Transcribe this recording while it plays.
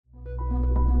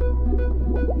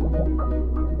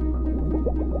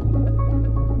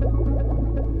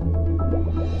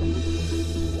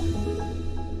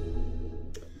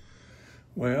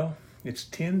Well, it's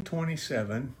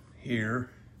 10:27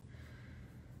 here,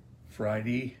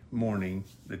 Friday morning,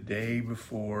 the day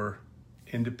before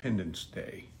Independence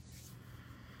Day.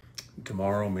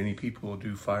 Tomorrow, many people will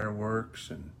do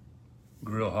fireworks and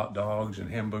grill hot dogs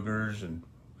and hamburgers and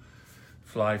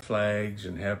fly flags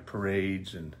and have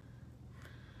parades and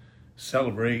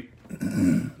celebrate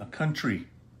a country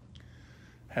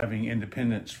having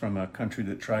independence from a country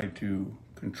that tried to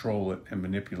control it and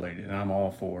manipulate it. And I'm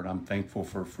all for it. I'm thankful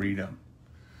for freedom.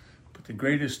 But the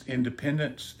greatest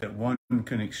independence that one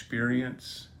can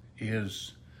experience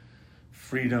is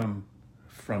freedom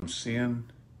from sin,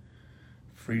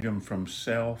 freedom from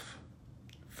self,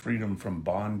 freedom from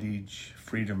bondage,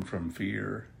 freedom from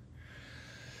fear.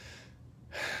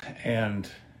 And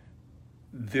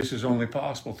this is only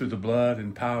possible through the blood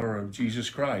and power of Jesus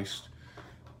Christ.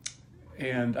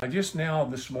 And I just now,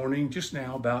 this morning, just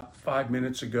now, about 5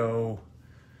 minutes ago,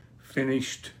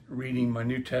 finished reading my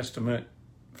New Testament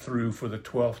through for the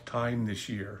 12th time this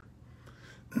year.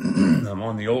 I'm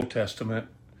on the Old Testament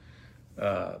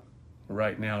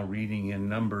right now, reading in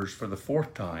Numbers for the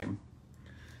 4th time.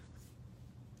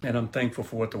 And I'm thankful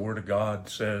for what the Word of God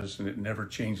says, and it never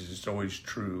changes. It's always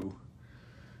true.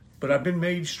 But I've been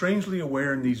made strangely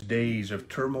aware in these days of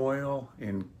turmoil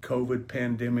and COVID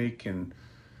pandemic and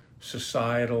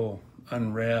societal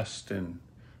unrest and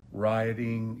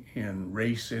rioting and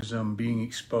racism being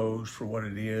exposed for what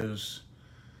it is,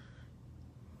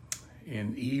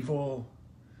 and evil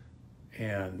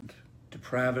and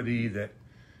depravity, that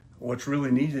what's really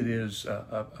needed is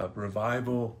a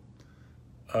revival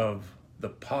of the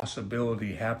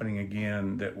possibility happening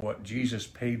again that what Jesus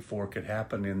paid for could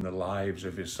happen in the lives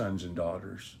of his sons and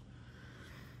daughters.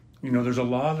 You know, there's a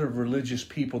lot of religious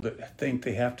people that think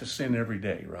they have to sin every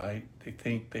day, right?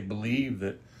 They believe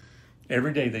that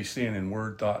every day they sin in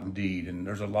word, thought, and deed. And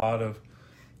there's a lot of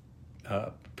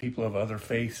people of other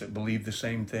faiths that believe the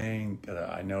same thing.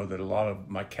 I know that a lot of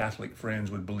my Catholic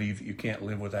friends would believe that you can't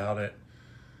live without it.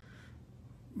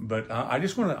 But I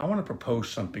want to propose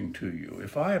something to you.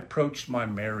 If I approached my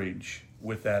marriage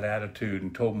with that attitude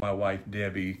and told my wife,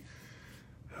 Debbie,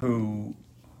 who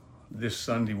this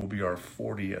Sunday will be our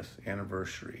 40th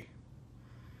anniversary,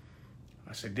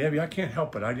 I said, Debbie, I can't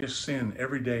help it. I just sin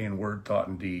every day in word, thought,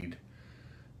 and deed.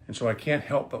 And so I can't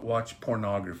help but watch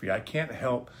pornography. I can't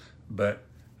help but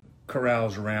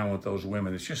carouse around with those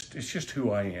women. It's just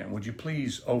who I am. Would you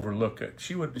please overlook it?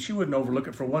 She wouldn't overlook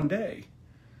it for one day.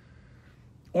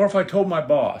 Or if I told my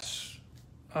boss,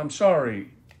 I'm sorry,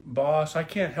 boss, I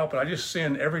can't help it. I just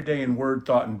sin every day in word,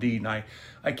 thought, and deed. And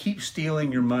I keep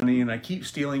stealing your money, and I keep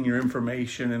stealing your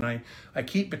information, and I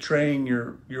keep betraying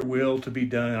your will to be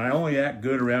done. And I only act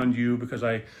good around you because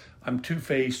I'm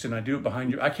two-faced and I do it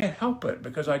behind you. I can't help it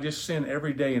because I just sin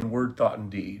every day in word, thought, and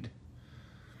deed.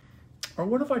 Or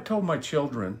what if I told my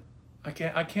children, I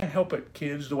can't help it,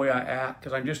 kids, the way I act,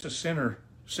 because I'm just a sinner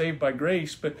saved by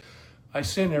grace, but I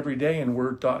sin every day in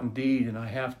word, thought, and deed, and I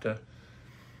have to,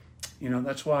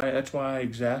 that's why I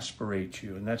exasperate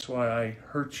you, and that's why I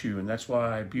hurt you, and that's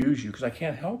why I abuse you, because I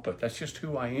can't help it. That's just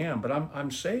who I am. But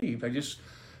I'm saved.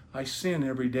 I sin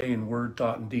every day in word,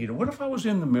 thought, and deed. And what if I was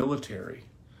in the military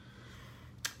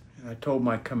and I told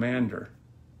my commander,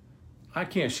 I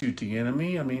can't shoot the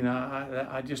enemy. I mean,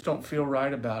 I just don't feel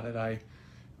right about it.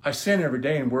 I sin every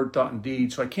day in word, thought, and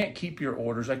deed, so I can't keep your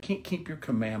orders. I can't keep your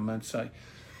commandments.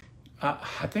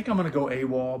 I think I'm going to go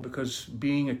AWOL because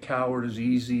being a coward is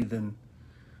easy. Then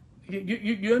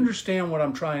you understand what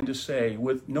I'm trying to say.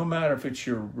 With no matter if it's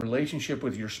your relationship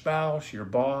with your spouse, your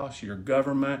boss, your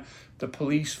government, the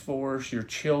police force, your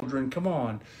children. Come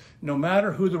on, no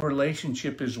matter who the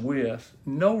relationship is with,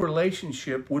 no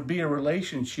relationship would be a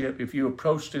relationship if you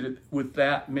approached it with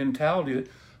that mentality that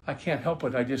I can't help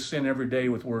it. I just sin every day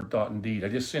with word, thought, and deed. I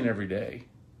just sin every day.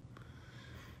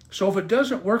 So if it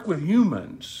doesn't work with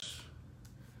humans,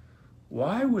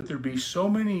 why would there be so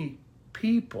many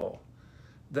people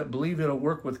that believe it'll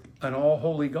work with an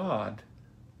all-holy God?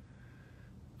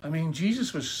 I mean,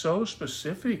 Jesus was so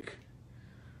specific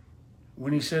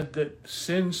when he said that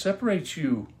sin separates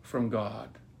you from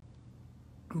God.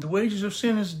 The wages of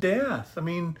sin is death. I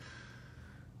mean,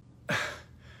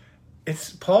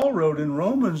 Paul wrote in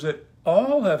Romans that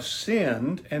all have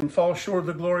sinned and fall short of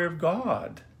the glory of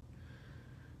God.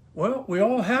 Well, we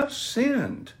all have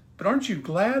sinned. But aren't you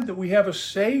glad that we have a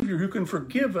Savior who can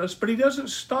forgive us? But he doesn't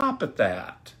stop at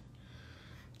that.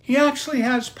 He actually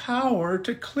has power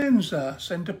to cleanse us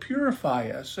and to purify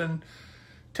us and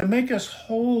to make us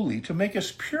holy, to make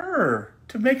us pure,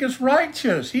 to make us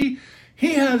righteous. He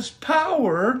has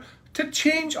power to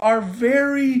change our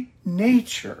very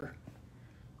nature,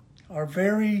 our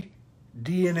very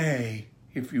DNA,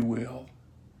 if you will.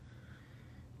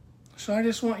 So I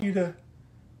just want you to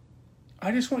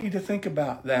think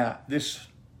about that this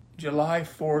July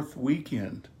 4th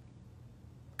weekend.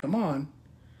 Come on.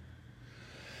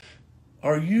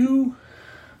 Are you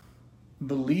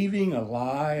believing a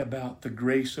lie about the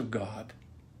grace of God?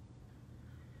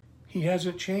 He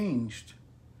hasn't changed.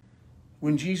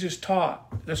 When Jesus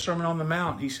taught the Sermon on the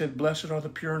Mount, he said, "Blessed are the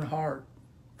pure in heart,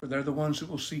 for they're the ones that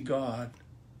will see God."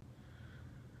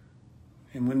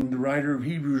 And when the writer of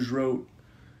Hebrews wrote,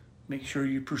 "Make sure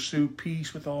you pursue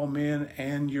peace with all men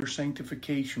and your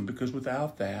sanctification, because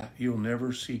without that, you'll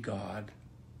never see God."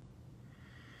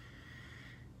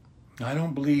 I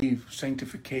don't believe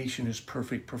sanctification is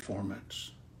perfect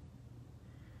performance.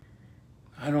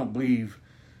 I don't believe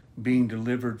being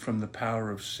delivered from the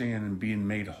power of sin and being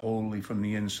made holy from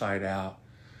the inside out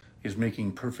is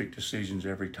making perfect decisions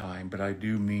every time. But I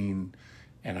do mean,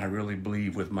 and I really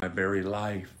believe with my very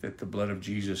life, that the blood of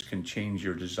Jesus can change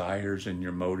your desires and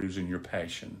your motives and your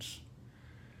passions.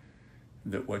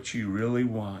 That what you really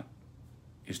want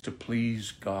is to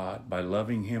please God by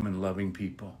loving him and loving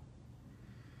people.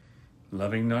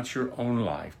 Loving not your own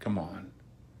life, come on,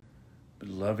 but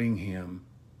loving him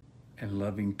and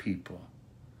loving people.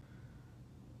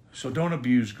 So don't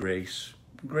abuse grace.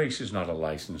 Grace is not a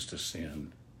license to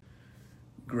sin.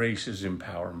 Grace is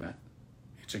empowerment.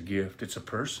 It's a gift. It's a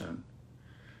person.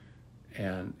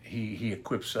 And he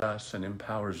equips us and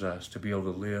empowers us to be able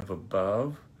to live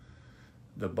above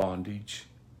the bondage,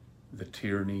 the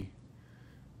tyranny,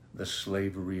 the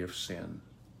slavery of sin.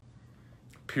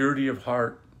 Purity of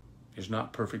heart is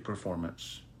not perfect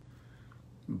performance,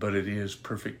 but it is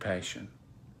perfect passion.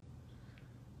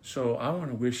 So I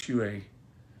want to wish you a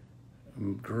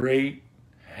great,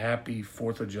 happy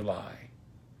 4th of July.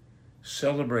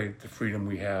 Celebrate the freedom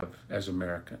we have as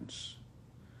Americans.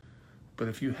 But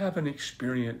if you haven't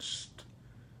experienced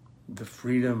the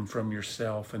freedom from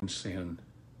yourself and sin,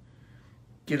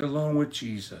 get alone with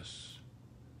Jesus.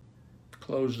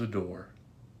 Close the door.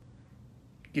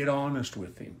 Get honest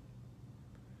with him.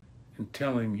 And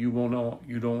tell him you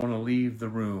don't want to leave the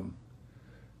room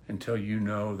until you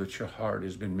know that your heart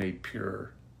has been made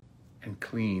pure and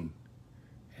clean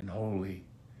and holy.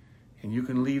 And you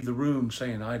can leave the room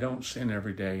saying, "I don't sin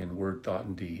every day in word, thought,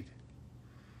 and deed.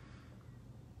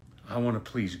 I want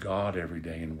to please God every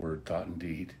day in word, thought, and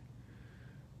deed,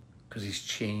 because he's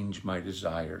changed my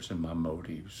desires and my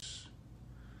motives."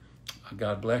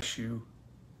 God bless you.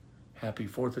 Happy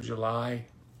 4th of July.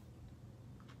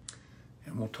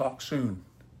 And we'll talk soon.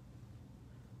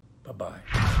 Bye-bye.